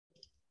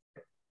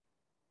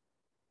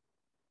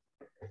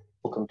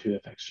to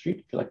FX Street.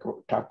 If you like what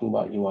we're talking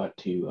about, you want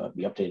to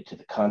be updated to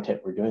the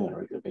content we're doing on a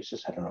regular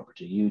basis, head on over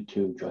to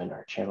YouTube, join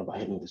our channel by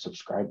hitting the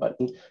subscribe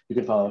button. You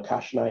can follow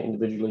Akash and I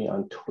individually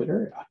on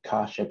Twitter,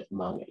 Akash at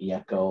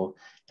Mangyeko,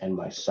 and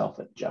myself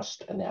at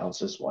Just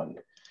Announces One.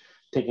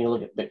 Taking a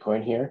look at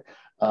Bitcoin here,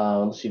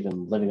 unless you've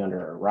been living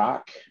under a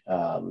rock,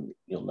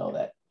 you'll know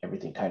that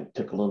everything kind of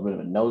took a little bit of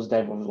a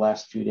nosedive over the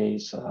last few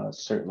days.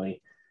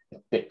 Certainly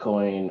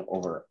Bitcoin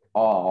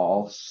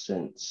overall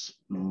since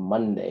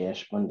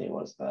Monday-ish. Monday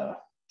was the,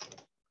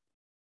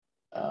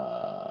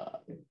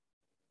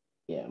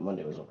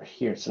 Monday was over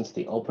here. Since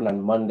the open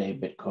on Monday,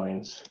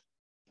 Bitcoin's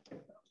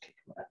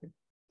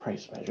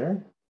price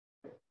measure.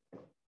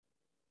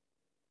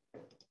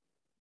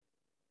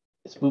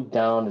 It's moved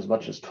down as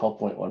much as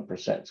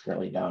 12.1%. It's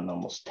currently down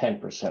almost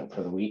 10%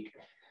 for the week.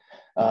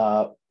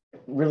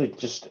 Really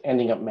just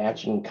ending up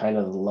matching kind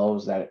of the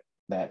lows that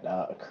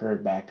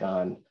occurred back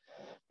on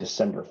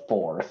December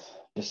 4th,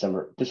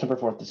 December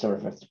 4th, December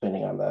 5th,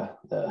 depending on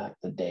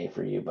the day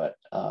for you. But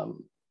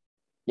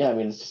yeah, I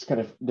mean, it's just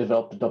kind of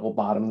developed a double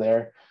bottom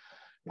there.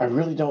 I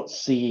really don't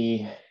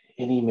see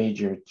any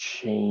major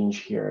change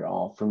here at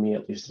all for me,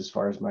 at least as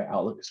far as my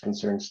outlook is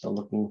concerned. Still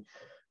looking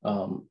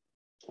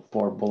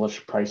for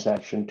bullish price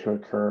action to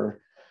occur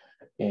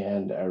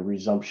and a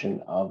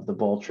resumption of the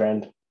bull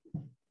trend.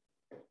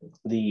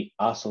 The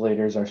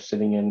oscillators are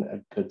sitting in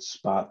a good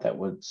spot that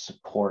would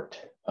support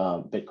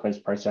Bitcoin's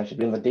price action.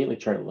 But in the daily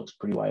chart, it looks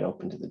pretty wide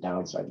open to the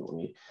downside. But when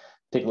you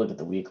take a look at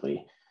the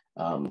weekly,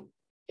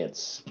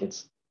 it's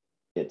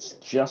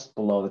just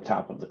below the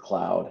top of the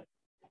cloud,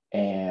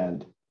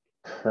 and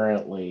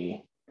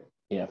currently,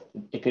 if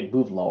it could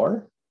move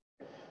lower.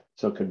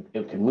 So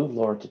it could move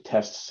lower to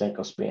test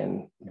Senko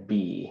Span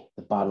B,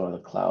 the bottom of the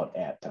cloud,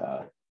 at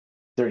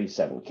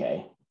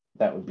 37K.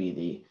 That would be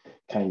the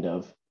kind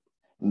of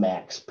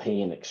max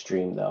pain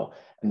extreme, though.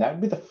 And that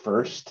would be the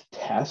first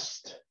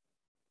test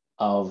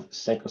of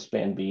Senko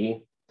Span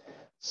B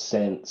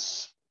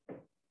since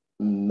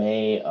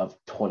May of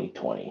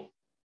 2020.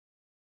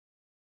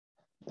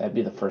 That'd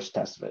be the first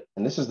test of it.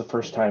 And this is the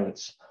first time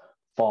it's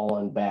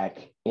fallen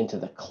back into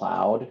the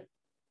cloud,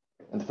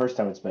 and the first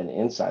time it's been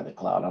inside the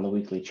cloud on the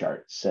weekly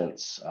chart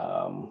since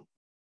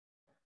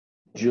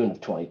June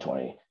of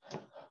 2020.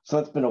 So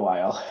that's been a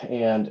while.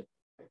 And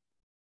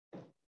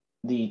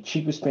the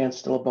Chiku span's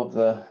still above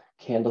the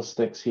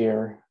candlesticks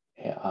here.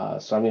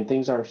 So, I mean,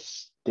 things are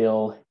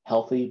still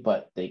healthy,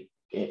 but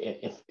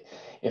if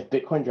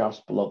Bitcoin drops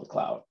below the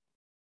cloud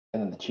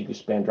and then the Chiku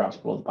span drops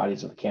below the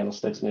bodies of the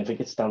candlesticks, and if it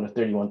gets down to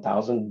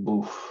 31,000,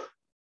 boof,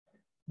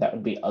 that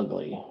would be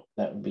ugly.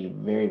 That would be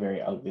very,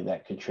 very ugly.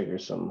 That could trigger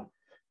some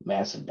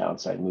massive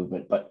downside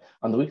movement. But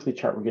on the weekly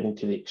chart, we're getting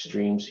to the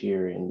extremes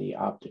here in the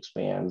optics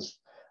bands.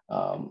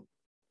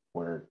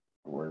 We're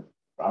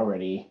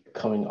already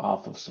coming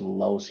off of some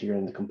lows here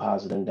in the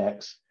composite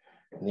index,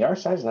 and the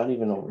RSI is not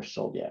even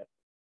oversold yet.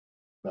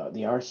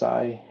 The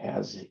RSI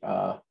has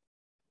a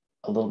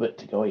little bit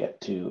to go yet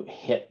to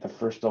hit the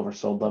first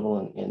oversold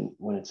level in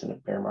when it's in a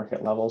bear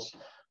market levels.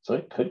 So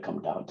it could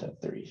come down to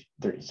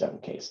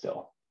 37K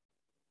still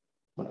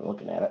when I'm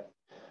looking at it.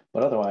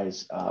 But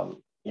otherwise,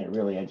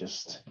 really, I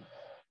just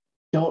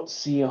don't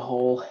see a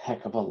whole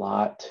heck of a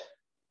lot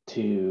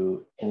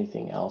to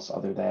anything else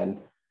other than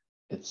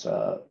it's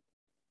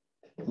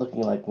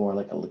looking like more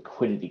like a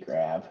liquidity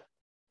grab,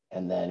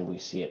 and then we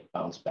see it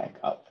bounce back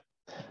up.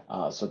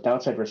 So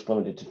downside risk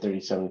limited to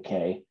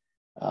 37K,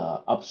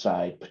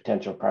 upside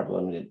potential probably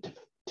limited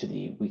to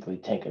the weekly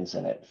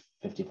Tenkan-sen at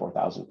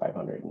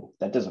 54,500. And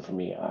that does it for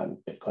me on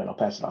Bitcoin. I'll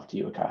pass it off to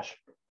you, Akash.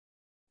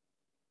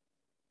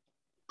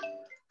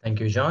 Thank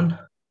you, John.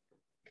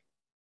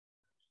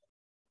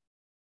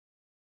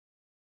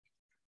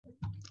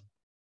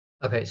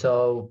 Okay,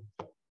 so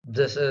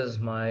this is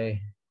my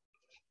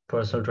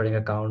personal trading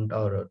account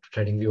or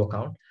trading view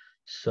account.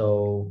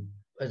 So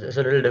it's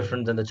a little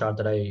different than the chart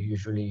that I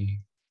usually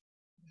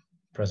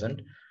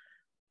present.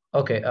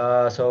 Okay,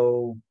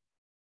 so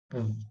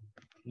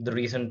the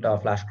recent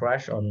flash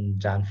crash on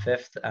Jan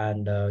 5th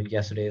and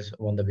yesterday's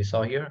one that we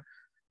saw here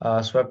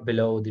swept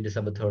below the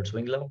December 3rd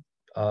swing low.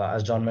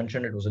 As John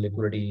mentioned, it was a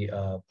liquidity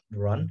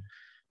run.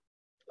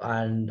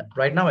 And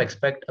right now, I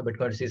expect a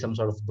Bitcoin to see some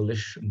sort of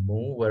bullish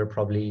move where it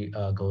probably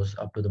goes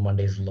up to the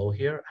Monday's low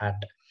here at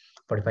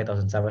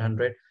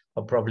 45,700,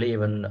 or probably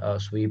even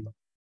sweep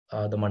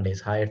the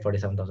Monday's high at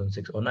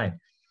 47,609.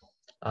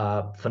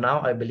 For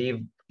now, I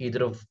believe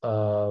either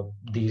of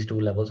these two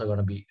levels are going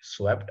to be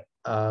swept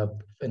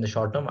in the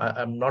short term.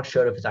 I'm not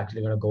sure if it's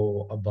actually going to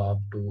go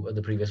above to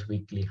the previous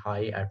weekly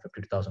high at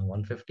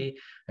 52,150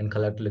 and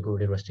collect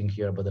liquidity resting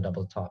here above the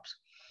double tops.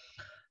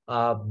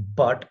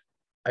 But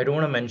I don't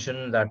want to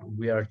mention that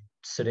we are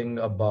sitting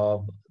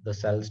above the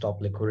sell stop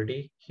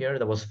liquidity here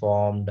that was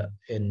formed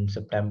in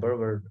September,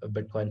 where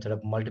Bitcoin set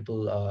up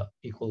multiple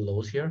equal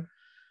lows here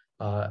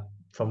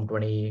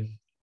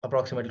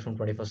approximately from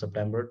 21st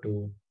September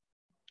to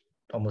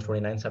almost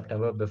 29th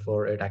September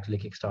before it actually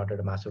kickstarted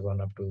a massive run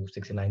up to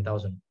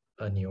 69,000,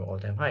 a new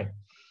all-time high.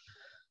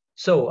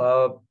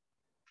 So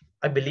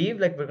I believe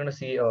like we're gonna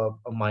see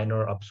a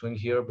minor upswing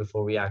here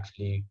before we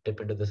actually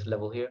dip into this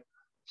level here.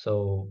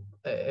 So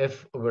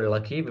if we're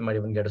lucky, we might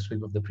even get a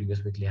sweep of the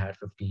previous weekly high at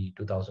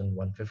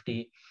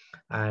 52,150.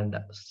 And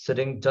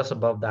sitting just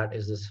above that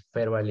is this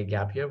fair value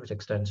gap here, which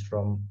extends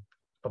from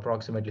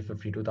approximately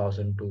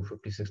 52,000 to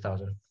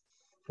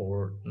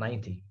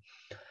 56,490.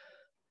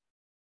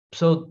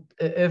 So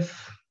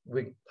if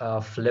we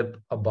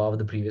flip above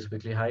the previous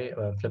weekly high,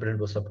 flip it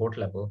into a support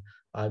level,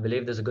 I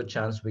believe there's a good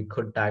chance we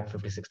could tag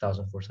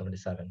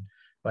 56,477,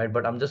 right?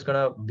 But I'm just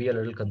gonna be a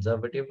little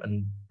conservative,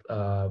 and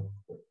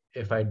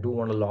if I do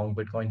want a long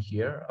Bitcoin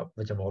here,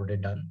 which I've already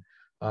done,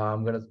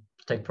 I'm gonna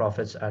take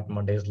profits at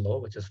Monday's low,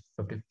 which is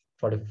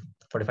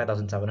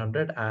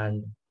 45,700,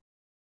 and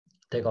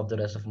take off the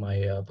rest of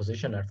my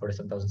position at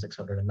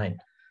 47,609.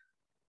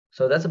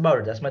 So that's about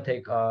it. That's my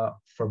take for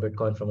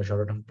Bitcoin from a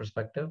shorter term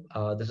perspective.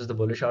 This is the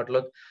bullish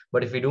outlook.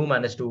 But if we do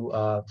manage to,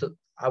 so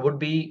I would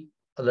be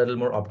a little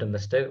more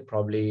optimistic.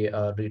 Probably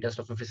retest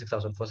of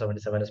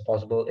 56,477 is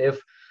possible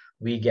if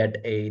we get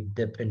a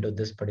dip into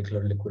this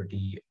particular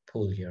liquidity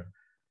pool here,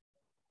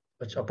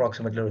 which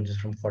approximately ranges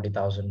from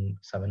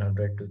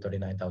 40,700 to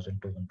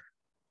 39,200.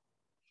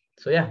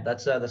 So yeah,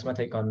 that's my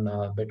take on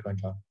Bitcoin.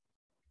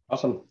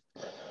 Awesome.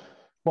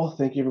 Well,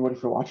 thank you everybody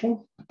for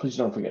watching. Please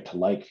don't forget to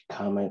like,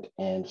 comment,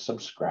 and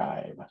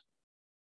subscribe.